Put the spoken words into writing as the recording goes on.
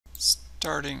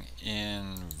Starting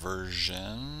in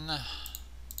version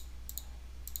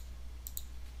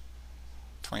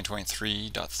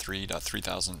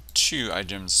 2023.3.3002,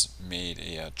 IGEMS made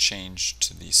a change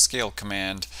to the scale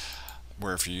command,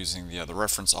 where if you're using the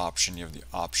reference option, you have the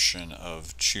option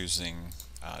of choosing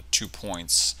 2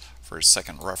 points for a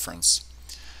second reference.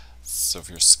 So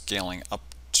if you're scaling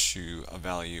up to a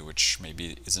value which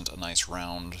maybe isn't a nice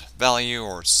round value,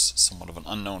 or it's somewhat of an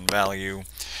unknown value,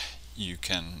 you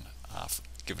can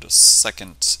give it a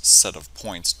second set of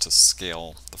points to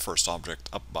scale the first object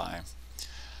up by.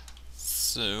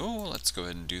 So let's go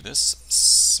ahead and do this.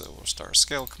 So we'll start our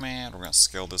scale command. We're going to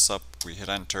scale this up. We hit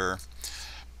enter.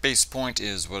 Base point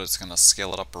is what it's going to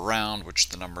scale it up around, which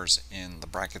the numbers in the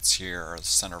brackets here are the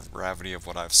center of gravity of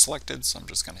what I've selected. So I'm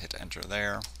just going to hit enter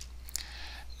there.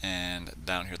 And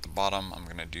down here at the bottom, I'm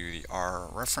going to do the R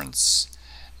reference.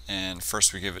 And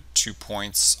first we give it 2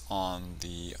 points on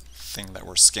the thing that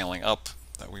we're scaling up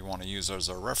that we want to use as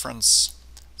our reference.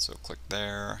 So click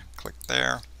there,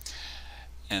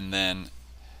 and then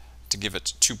to give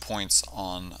it 2 points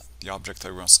on the object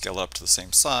that we want to scale up to the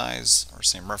same size or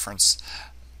same reference,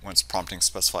 when it's prompting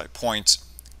specify point,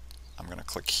 I'm going to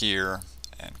click here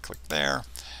and click there,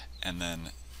 and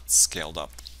then it's scaled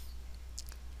up.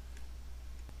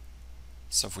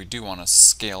 So if we do want to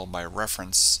scale by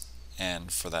reference,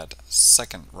 and for that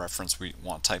second reference we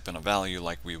want to type in a value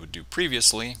like we would do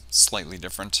previously, slightly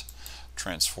different,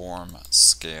 transform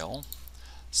scale,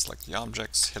 select the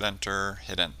objects, hit enter,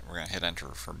 we're going to hit enter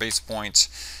for base point,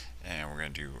 and we're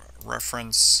going to do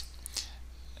reference,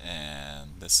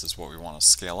 and this is what we want to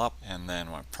scale up. And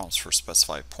then when it prompts for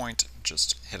specify point,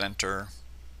 just hit enter,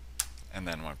 and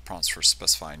then when it prompts for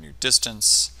specify new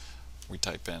distance, we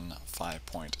type in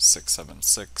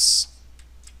 5.676,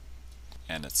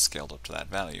 and it's scaled up to that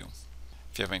value.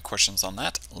 If you have any questions on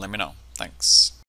that, let me know. Thanks.